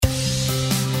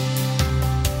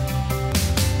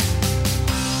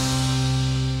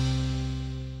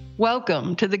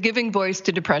Welcome to the Giving Voice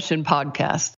to Depression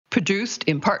podcast, produced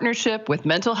in partnership with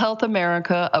Mental Health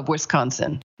America of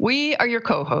Wisconsin. We are your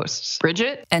co-hosts,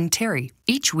 Bridget and Terry.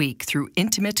 Each week, through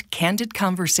intimate, candid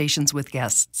conversations with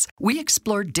guests, we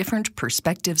explore different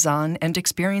perspectives on and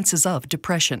experiences of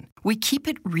depression. We keep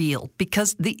it real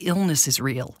because the illness is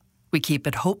real. We keep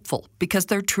it hopeful because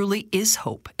there truly is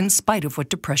hope in spite of what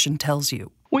depression tells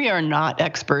you. We are not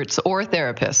experts or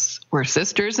therapists. We're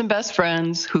sisters and best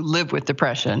friends who live with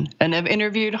depression and have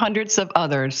interviewed hundreds of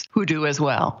others who do as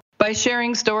well. By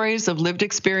sharing stories of lived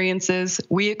experiences,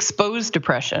 we expose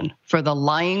depression for the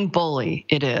lying bully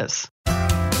it is.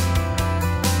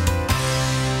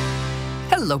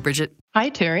 Hello, Bridget. Hi,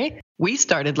 Terry. We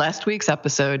started last week's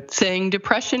episode saying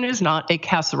depression is not a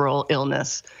casserole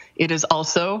illness. It is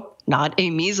also not a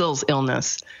measles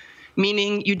illness,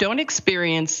 meaning you don't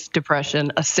experience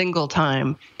depression a single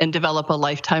time and develop a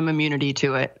lifetime immunity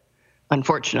to it,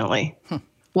 unfortunately.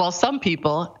 While some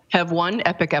people have one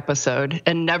epic episode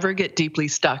and never get deeply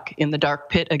stuck in the dark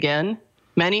pit again,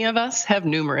 many of us have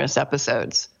numerous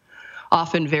episodes,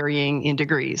 often varying in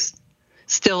degrees.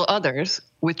 Still others,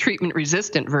 with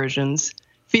treatment-resistant versions,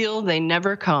 feel they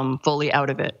never come fully out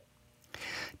of it.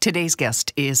 Today's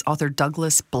guest is author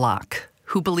Douglas Bloch,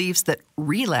 who believes that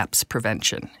relapse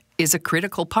prevention is a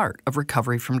critical part of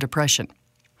recovery from depression.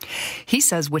 He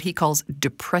says what he calls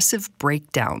depressive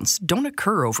breakdowns don't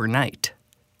occur overnight.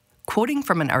 Quoting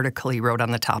from an article he wrote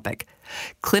on the topic,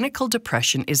 clinical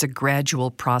depression is a gradual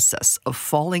process of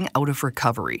falling out of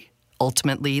recovery,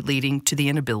 ultimately leading to the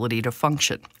inability to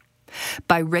function.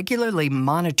 By regularly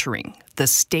monitoring the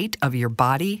state of your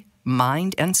body,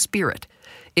 mind, and spirit,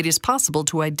 it is possible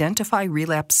to identify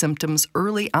relapse symptoms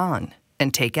early on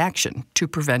and take action to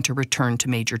prevent a return to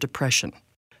major depression.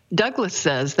 Douglas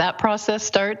says that process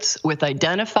starts with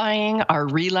identifying our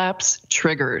relapse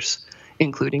triggers,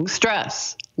 including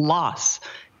stress, loss,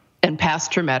 and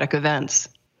past traumatic events.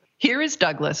 Here is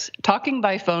Douglas talking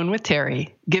by phone with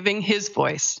Terry, giving his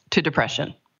voice to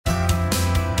depression.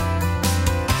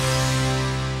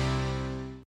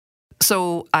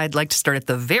 So I'd like to start at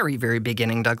the very, very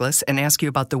beginning, Douglas, and ask you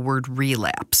about the word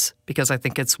relapse, because I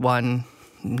think it's one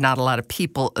not a lot of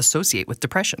people associate with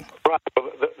depression. Right.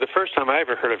 The first time I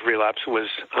ever heard of relapse was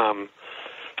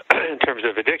in terms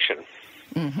of addiction.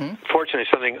 Mm-hmm. Fortunately,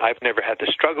 something I've never had to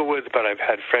struggle with, but I've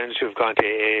had friends who've gone to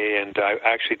AA, and I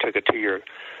actually took a 2-year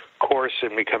course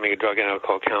in becoming a drug and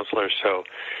alcohol counselor. So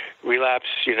relapse,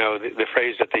 the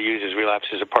phrase that they use is relapse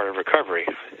is a part of recovery.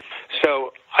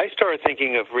 So I started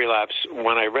thinking of relapse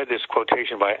when I read this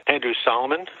quotation by Andrew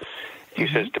Solomon. He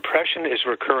says, depression is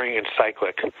recurring and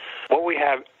cyclic. What we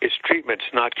have is treatments,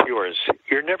 not cures.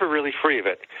 You're never really free of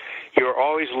it. You're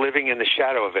always living in the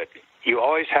shadow of it. You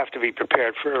always have to be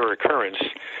prepared for a recurrence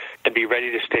and be ready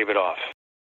to stave it off.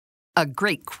 A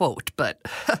great quote, but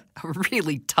a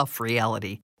really tough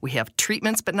reality. We have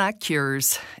treatments but not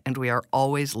cures, and we are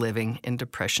always living in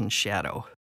depression's shadow.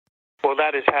 Well,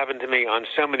 that has happened to me on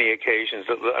so many occasions.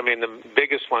 I mean, the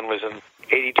biggest one was in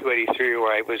 82, 83,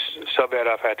 where I was so bad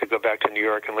off I had to go back to New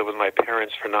York and live with my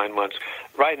parents for 9 months.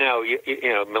 Right now,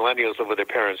 millennials live with their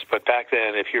parents, but back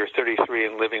then, if you're 33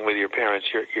 and living with your parents,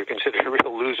 you're considered a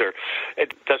real loser.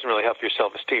 It doesn't really help your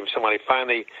self-esteem. So when I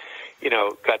finally,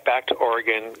 got back to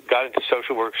Oregon, got into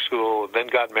social work school, then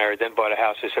got married, then bought a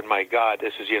house, I said, my God,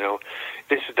 this is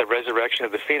the resurrection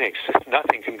of the phoenix.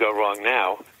 Nothing can go wrong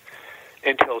now.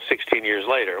 Until 16 years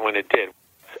later, when it did.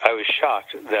 I was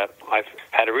shocked that I've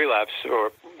had a relapse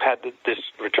or had this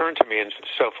return to me. And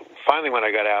so finally when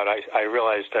I got out, I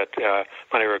realized that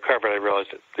when I recovered, I realized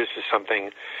that this is something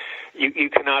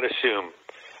you cannot assume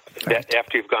that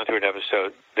after you've gone through an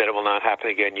episode that it will not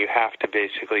happen again. You have to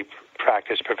basically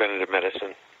practice preventative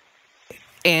medicine.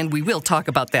 And we will talk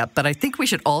about that, but I think we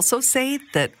should also say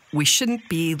that we shouldn't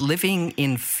be living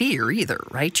in fear either,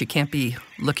 right? You can't be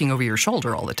looking over your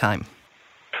shoulder all the time.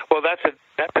 Well, that's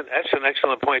an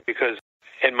excellent point, because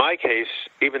in my case,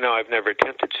 even though I've never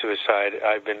attempted suicide,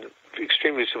 I've been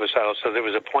extremely suicidal. So there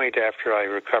was a point after I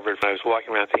recovered when I was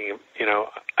walking around thinking,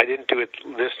 I didn't do it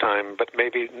this time, but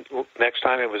maybe next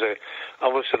time. It was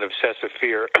almost an obsessive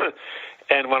fear.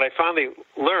 And what I finally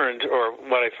learned, or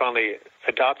what I finally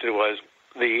adopted, was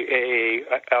the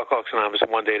AA, Alcoholics Anonymous,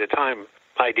 one day at a time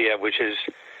idea, which is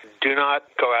do not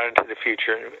go out into the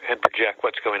future and project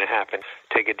what's going to happen.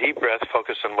 Take a deep breath,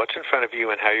 focus on what's in front of you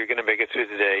and how you're going to make it through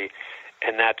the day,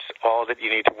 and that's all that you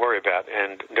need to worry about.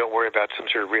 And don't worry about some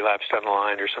sort of relapse down the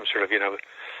line or some sort of,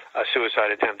 a suicide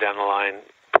attempt down the line,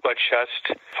 but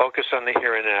just focus on the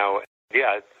here and now.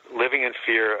 Yeah, living in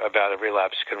fear about a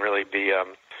relapse can really be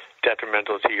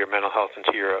detrimental to your mental health and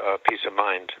to your peace of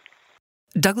mind.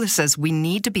 Douglas says we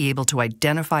need to be able to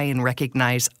identify and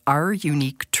recognize our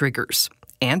unique triggers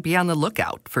and be on the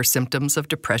lookout for symptoms of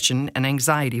depression and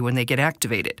anxiety when they get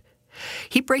activated.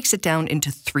 He breaks it down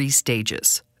into 3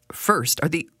 stages. First are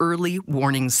the early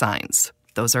warning signs.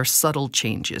 Those are subtle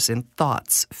changes in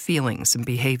thoughts, feelings, and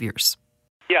behaviors.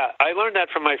 Yeah, I learned that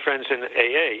from my friends in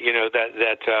AA,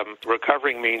 that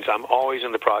recovering means I'm always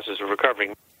in the process of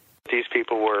recovering. These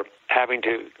people were having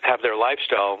to have their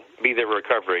lifestyle be their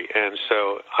recovery. And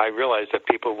so I realized that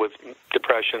people with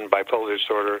depression, bipolar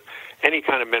disorder, any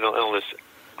kind of mental illness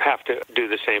have to do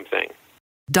the same thing.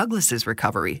 Douglas's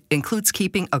recovery includes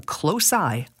keeping a close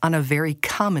eye on a very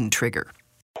common trigger.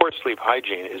 Poor sleep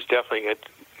hygiene is definitely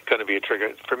going to be a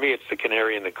trigger. For me, it's the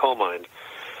canary in the coal mine.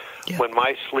 Yeah. When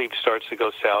my sleep starts to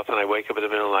go south and I wake up in the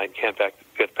middle of the night and can't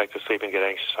get back to sleep and get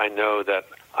anxious, I know that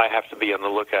I have to be on the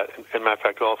lookout. As a matter of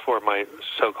fact, all 4 of my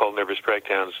so-called nervous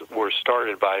breakdowns were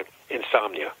started by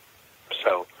insomnia.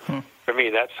 So for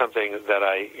me, that's something that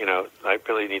I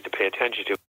really need to pay attention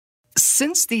to.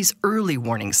 Since these early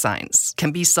warning signs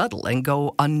can be subtle and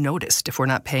go unnoticed if we're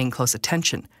not paying close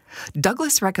attention,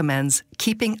 Douglas recommends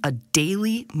keeping a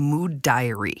daily mood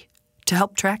diary to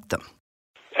help track them.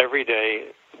 Every day,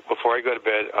 before I go to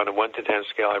bed, on a 1 to 10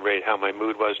 scale, I rate how my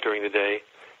mood was during the day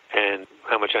and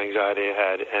how much anxiety I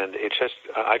had. And it's just,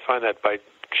 I find that by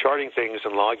charting things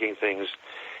and logging things,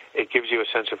 it gives you a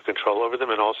sense of control over them.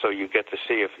 And also you get to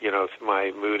see if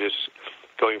my mood is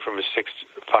going from a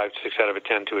 5, 6 out of a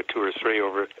 10 to a 2 or 3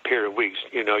 over a period of weeks,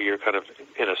 you're kind of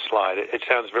in a slide. It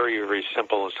sounds very, very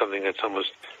simple and something that's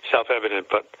almost self-evident,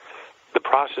 but the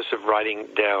process of writing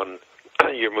down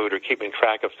your mood or keeping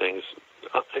track of things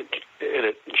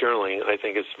in journaling, I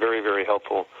think is very, very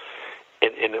helpful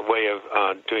in a way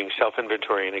of doing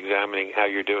self-inventory and examining how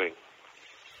you're doing.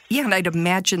 Yeah, and I'd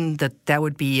imagine that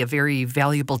would be a very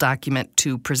valuable document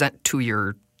to present to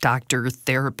your doctor,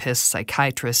 therapist,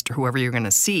 psychiatrist, or whoever you're going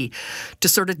to see to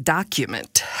sort of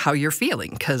document how you're feeling,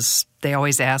 because they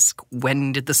always ask,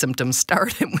 when did the symptoms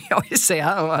start? And we always say,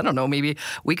 I don't know, maybe a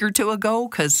week or 2 ago,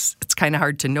 because it's kind of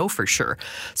hard to know for sure.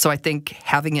 So I think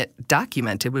having it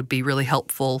documented would be really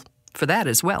helpful for that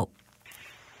as well.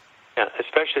 Yeah,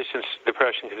 especially since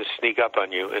depression can sneak up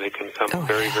on you, and it can come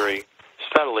very, very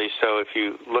subtly. So if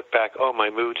you look back, my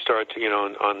mood started to,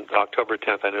 on October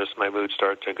 10th, I noticed my mood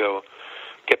started to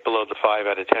get below the 5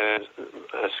 out of 10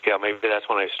 scale. Maybe that's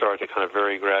when I start to kind of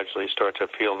very gradually start to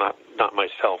feel not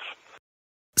myself.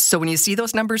 So when you see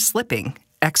those numbers slipping,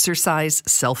 exercise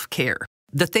self-care.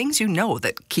 The things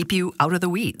that keep you out of the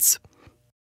weeds.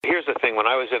 Here's the thing. When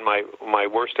I was in my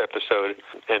worst episode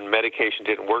and medication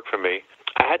didn't work for me,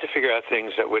 I had to figure out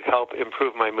things that would help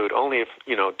improve my mood, only if,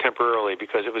 temporarily,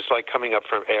 because it was like coming up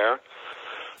from air.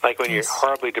 Like when you're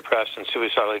horribly depressed and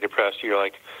suicidally depressed, you're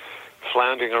like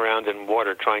floundering around in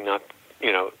water trying not,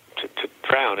 to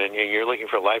drown, and you're looking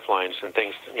for lifelines and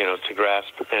things, to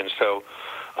grasp. And so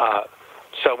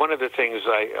one of the things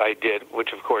I did, which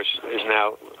of course is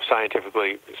now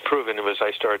scientifically proven, was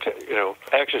I started to,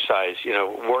 exercise,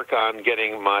 work on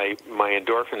getting my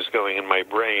endorphins going in my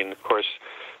brain. Of course,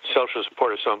 social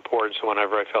support is so important, so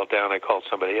whenever I felt down, I called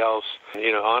somebody else,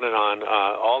 on and on,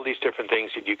 all these different things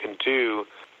that you can do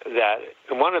that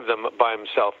one of them by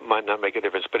himself might not make a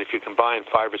difference, but if you combine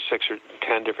 5 or 6 or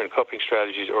 10 different coping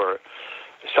strategies or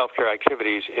self-care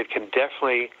activities, it can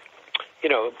definitely,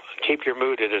 keep your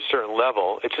mood at a certain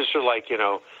level. It's just sort of like,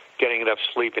 getting enough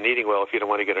sleep and eating well if you don't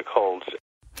want to get a cold.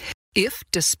 If,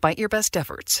 despite your best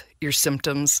efforts, your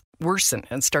symptoms worsen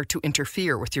and start to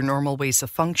interfere with your normal ways of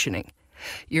functioning,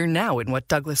 you're now in what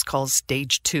Douglas calls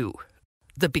stage 2,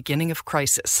 the beginning of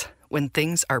crisis, when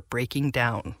things are breaking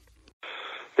down.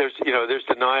 There's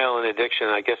denial and addiction.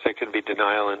 I guess there could be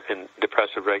denial and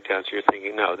depressive breakdowns. You're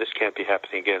thinking, no, this can't be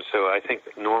happening again. So I think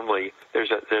normally there's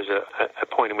a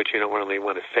point in which you don't really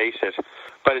want to face it.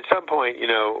 But at some point,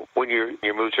 when your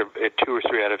moods are at 2 or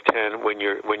 3 out of 10, when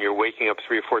you're waking up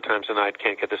 3 or 4 times a night,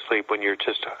 can't get to sleep, when you're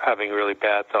just having really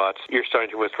bad thoughts, you're starting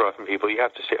to withdraw from people. You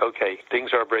have to say, okay,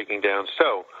 things are breaking down.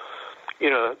 So,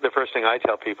 the first thing I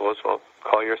tell people is, well,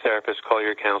 call your therapist, call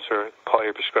your counselor, call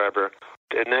your prescriber.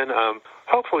 And then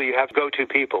hopefully you have go-to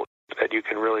people that you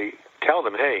can really tell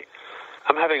them, hey,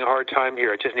 I'm having a hard time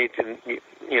here. I just need to,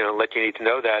 let you need to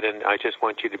know that, and I just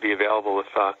want you to be available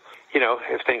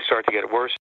if things start to get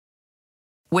worse.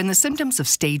 When the symptoms of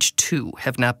stage 2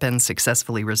 have not been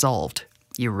successfully resolved,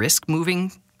 you risk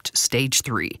moving to stage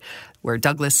 3, where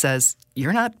Douglas says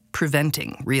you're not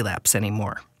preventing relapse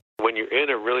anymore. When you're in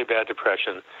a really bad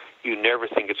depression, you never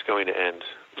think it's going to end.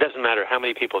 It doesn't matter how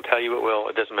many people tell you it will.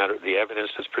 It doesn't matter the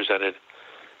evidence that's presented.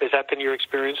 Has that been your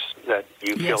experience, that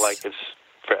you feel like it's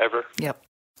forever? Yep.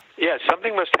 Yeah,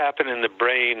 something must happen in the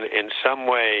brain in some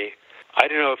way. I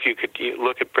don't know if you could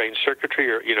look at brain circuitry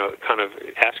or, kind of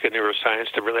ask a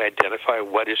neuroscience to really identify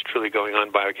what is truly going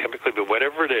on biochemically, but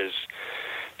whatever it is,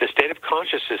 the state of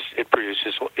consciousness it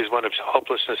produces is one of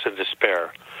hopelessness and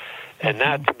despair. And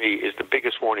that, to me, is the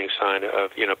biggest warning sign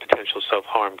of, potential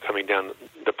self-harm coming down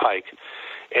the pike.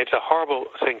 It's a horrible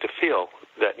thing to feel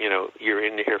that, you're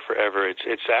in here forever.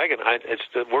 It's agonizing. It's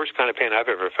the worst kind of pain I've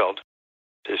ever felt.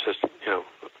 It's just,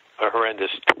 a horrendous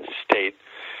state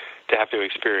to have to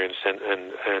experience,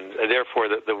 and therefore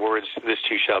the words "this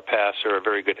too shall pass" are a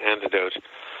very good antidote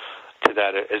to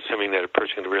that, assuming that a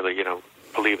person can really,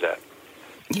 believe that.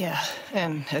 Yeah,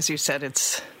 and as you said,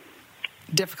 it's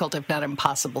difficult, if not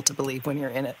impossible, to believe when you're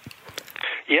in it.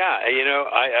 Yeah,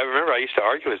 I remember I used to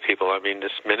argue with people. I mean,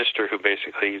 this minister who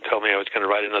basically told me I was going to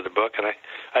write another book, and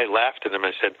I laughed at him.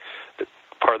 I said,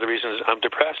 part of the reason is I'm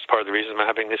depressed. Part of the reason I'm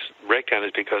having this breakdown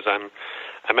is because I'm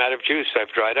out of juice.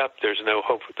 I've dried up. There's no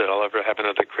hope that I'll ever have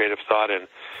another creative thought. And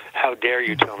how dare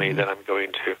you tell me that I'm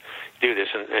going to do this?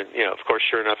 And of course,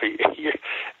 sure enough,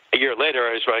 a year later,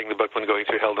 I was writing the book When Going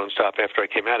Through Hell Don't Stop after I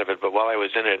came out of it. But while I was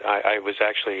in it, I was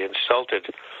actually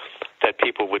insulted that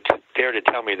people would dare to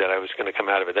tell me that I was going to come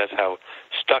out of it. That's how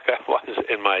stuck I was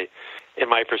in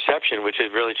my perception, which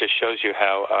it really just shows you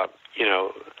how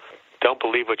don't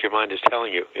believe what your mind is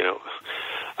telling you,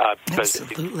 because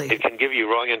Absolutely. It can give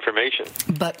you wrong information.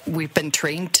 But we've been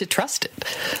trained to trust it.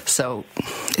 So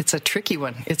it's a tricky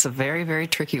one. It's a very, very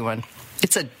tricky one.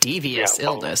 It's a devious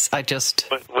illness.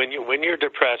 When you're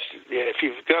depressed, if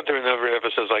you've gone through a number of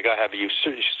episodes like I have,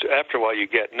 after a while you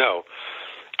get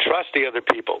trust the other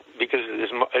people, because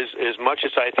as much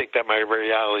as I think that my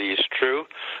reality is true,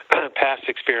 past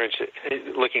experience,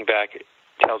 looking back,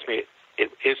 tells me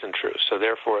it isn't true. So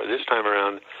therefore, this time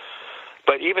around,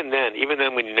 but even then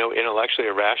when you know intellectually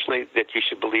or rationally that you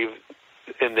should believe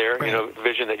in their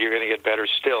vision that you're going to get better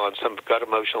still on some gut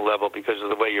emotional level because of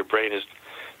the way your brain is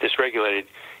dysregulated,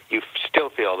 you still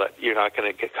feel that you're not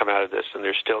going to come out of this, and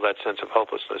there's still that sense of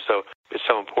hopelessness. So it's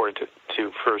so important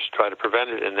to first try to prevent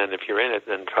it, and then if you're in it,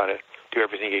 then try to do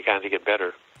everything you can to get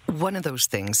better. One of those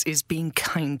things is being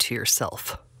kind to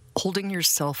yourself, holding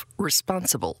yourself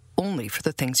responsible only for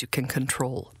the things you can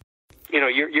control.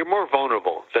 You're more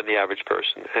vulnerable than the average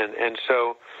person, and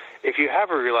so if you have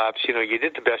a relapse, you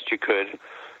did the best you could.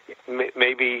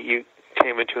 Maybe you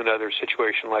came into another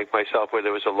situation like myself where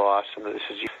there was a loss, and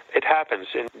it happens,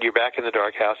 and you're back in the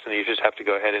dark house, and you just have to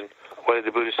go ahead and, what did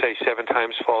the Buddha say, 7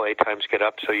 times fall, 8 times get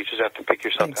up, so you just have to pick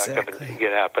yourself back up and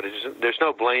get out. But there's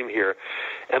no blame here,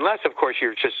 unless, of course,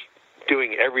 you're just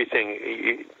doing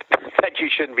everything that you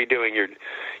shouldn't be doing. You're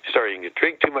starting to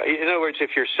drink too much. In other words,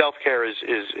 if your self-care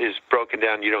is broken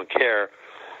down, you don't care,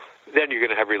 then you're going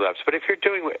to have relapse. But if you're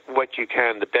doing what you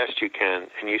can, the best you can,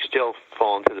 and you still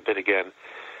fall into the pit again,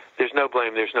 there's no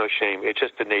blame, there's no shame. It's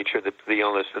just the nature of the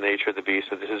illness, the nature of the beast,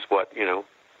 and this is what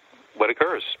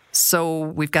occurs. So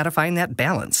we've got to find that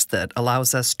balance that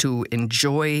allows us to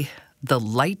enjoy the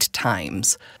light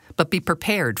times, but be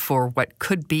prepared for what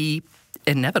could be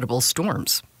inevitable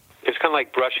storms. It's kind of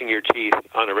like brushing your teeth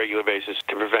on a regular basis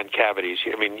to prevent cavities.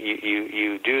 I mean,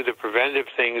 you do the preventative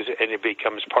things, and it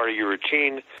becomes part of your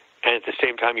routine, and at the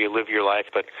same time you live your life.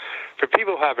 But for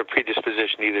people who have a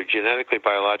predisposition, either genetically,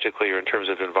 biologically, or in terms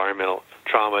of environmental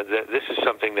trauma, this is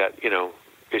something that,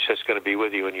 is just going to be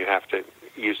with you, and you have to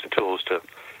use the tools to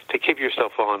keep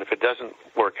yourself on. If it doesn't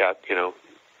work out,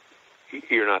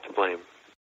 you're not to blame.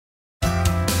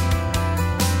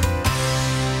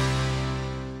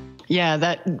 Yeah,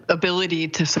 that ability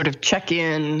to sort of check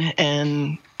in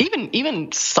and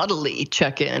even subtly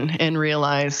check in and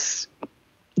realize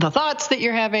the thoughts that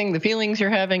you're having, the feelings you're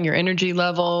having, your energy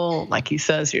level, like he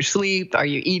says, your sleep, are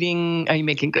you eating, are you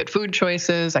making good food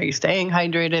choices, are you staying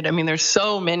hydrated? I mean, there's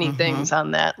so many things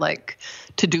on that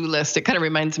to-do list. It kind of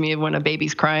reminds me of when a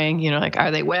baby's crying,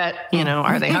 are they wet?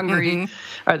 Are they hungry?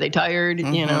 Are they tired?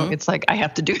 It's like I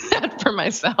have to do that for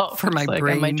myself. For my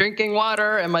brain. Am I drinking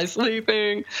water? Am I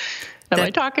sleeping? Am I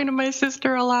talking to my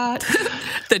sister a lot?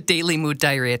 The daily mood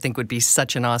diary, I think, would be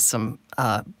such an awesome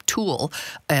tool.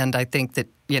 And I think that,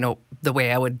 the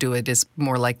way I would do it is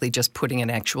more likely just putting an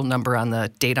actual number on the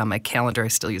date on my calendar. I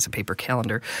still use a paper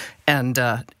calendar. And,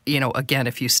 again,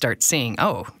 if you start seeing,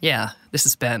 this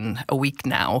has been a week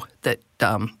now, that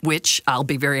which I'll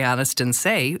be very honest and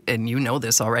say, and you know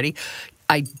this already,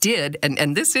 I did,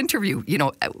 and this interview,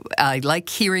 I like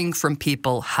hearing from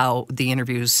people how the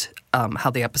interviews, how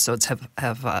the episodes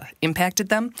have impacted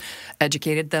them,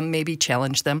 educated them, maybe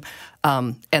challenged them.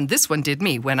 And this one did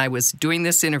me. When I was doing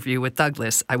this interview with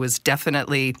Douglas, I was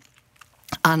definitely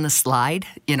on the slide,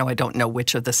 I don't know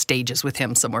which of the stages with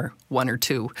him, somewhere 1 or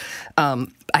 2. I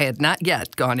had not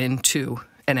yet gone into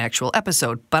an actual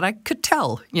episode, but I could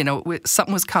tell,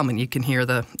 something was coming. You can hear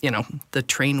the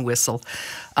train whistle.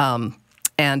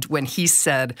 And when he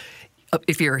said,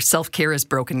 if your self-care is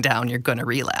broken down, you're going to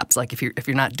relapse. Like if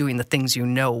you're not doing the things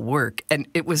work. And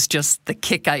it was just the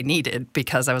kick I needed,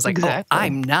 because I was like, exactly. Oh,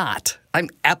 I'm not. I'm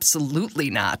absolutely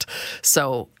not.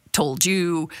 So told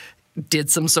you, did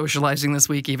some socializing this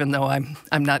week, even though I'm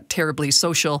not terribly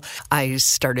social. I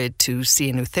started to see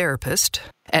a new therapist.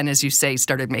 And as you say,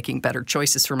 started making better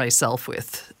choices for myself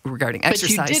regarding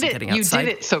exercise and getting outside. You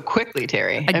did it so quickly,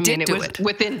 Terry. I mean, it was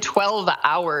within 12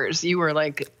 hours, you were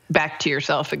like back to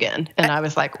yourself again. And I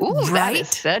was like, ooh, right? That is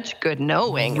such good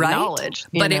knowledge.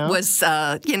 But it was,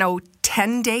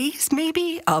 10 days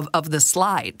maybe of the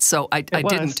slide. So I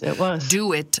didn't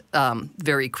do it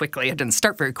very quickly. I didn't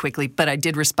start very quickly, but I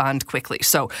did respond quickly.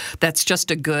 So that's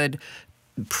just a good,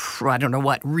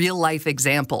 real life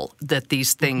example that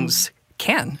these things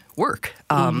can work.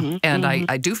 And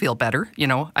I do feel better.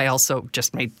 I also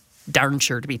just made darn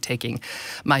sure to be taking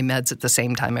my meds at the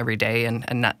same time every day and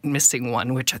not missing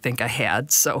one, which I think I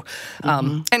had. So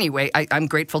anyway, I'm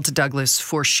grateful to Douglas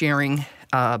for sharing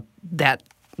that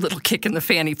little kick in the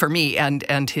fanny for me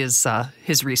and his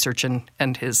research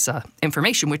and his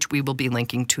information, which we will be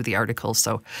linking to the article.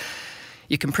 So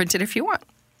you can print it if you want.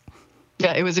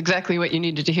 Yeah, it was exactly what you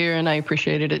needed to hear, and I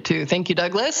appreciated it too. Thank you,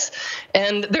 Douglas.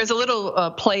 And there's a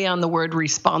little play on the word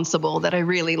responsible that I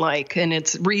really like, and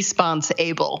it's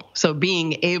response-able. So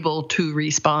being able to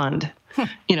respond,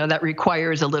 that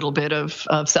requires a little bit of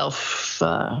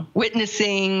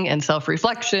self-witnessing and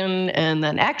self-reflection and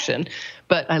then action.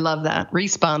 But I love that.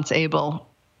 Response-able,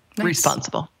 nice.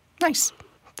 Responsible. Nice.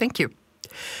 Thank you.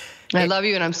 I love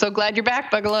you, and I'm so glad you're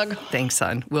back, Bugalug. Thanks,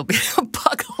 son. We'll be Bugalug.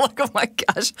 Oh my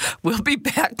gosh, we'll be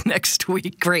back next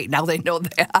week. Great, now they know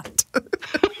that.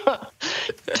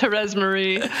 Therese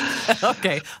Marie.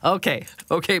 Okay.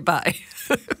 Bye.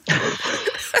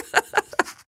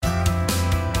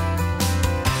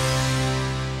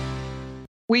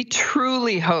 We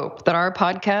truly hope that our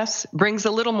podcast brings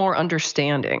a little more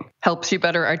understanding, helps you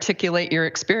better articulate your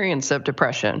experience of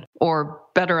depression, or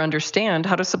better understand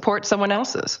how to support someone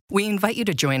else's. We invite you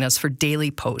to join us for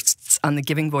daily posts on the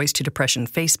Giving Voice to Depression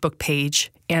Facebook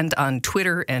page and on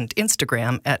Twitter and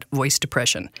Instagram at Voice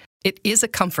Depression. It is a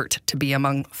comfort to be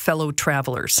among fellow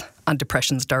travelers on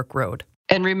depression's dark road.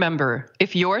 And remember,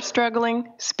 if you're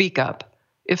struggling, speak up.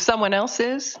 If someone else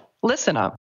is, listen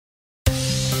up.